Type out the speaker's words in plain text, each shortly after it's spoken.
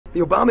The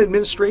Obama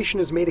administration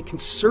has made a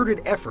concerted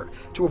effort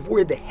to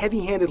avoid the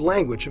heavy-handed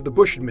language of the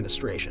Bush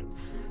administration,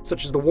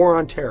 such as the war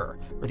on terror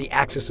or the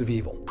axis of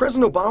evil.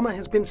 President Obama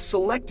has been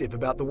selective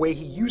about the way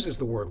he uses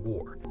the word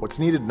war. What's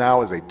needed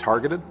now is a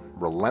targeted,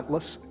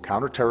 relentless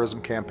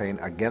counterterrorism campaign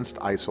against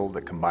ISIL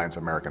that combines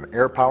American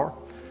air power,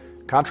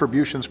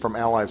 contributions from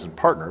allies and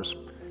partners,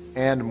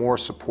 and more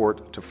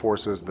support to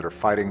forces that are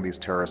fighting these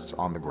terrorists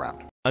on the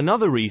ground.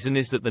 Another reason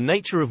is that the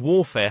nature of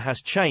warfare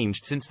has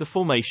changed since the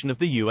formation of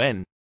the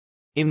UN.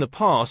 In the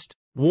past,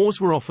 wars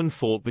were often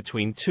fought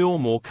between two or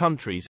more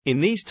countries.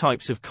 In these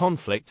types of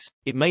conflicts,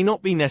 it may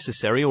not be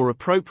necessary or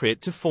appropriate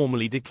to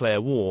formally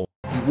declare war.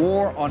 The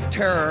war on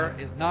terror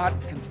is not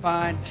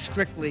confined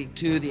strictly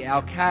to the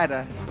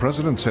Al-Qaeda. The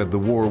president said the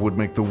war would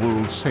make the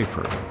world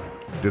safer.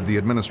 Did the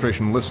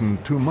administration listen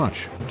too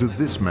much to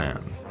this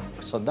man?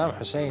 Saddam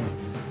Hussein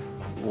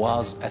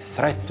was a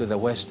threat to the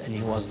West, and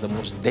he was the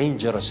most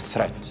dangerous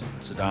threat.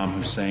 Saddam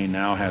Hussein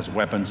now has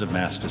weapons of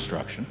mass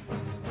destruction.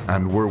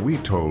 And were we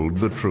told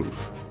the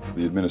truth?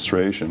 The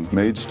administration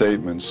made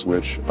statements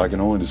which I can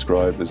only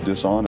describe as dishonest.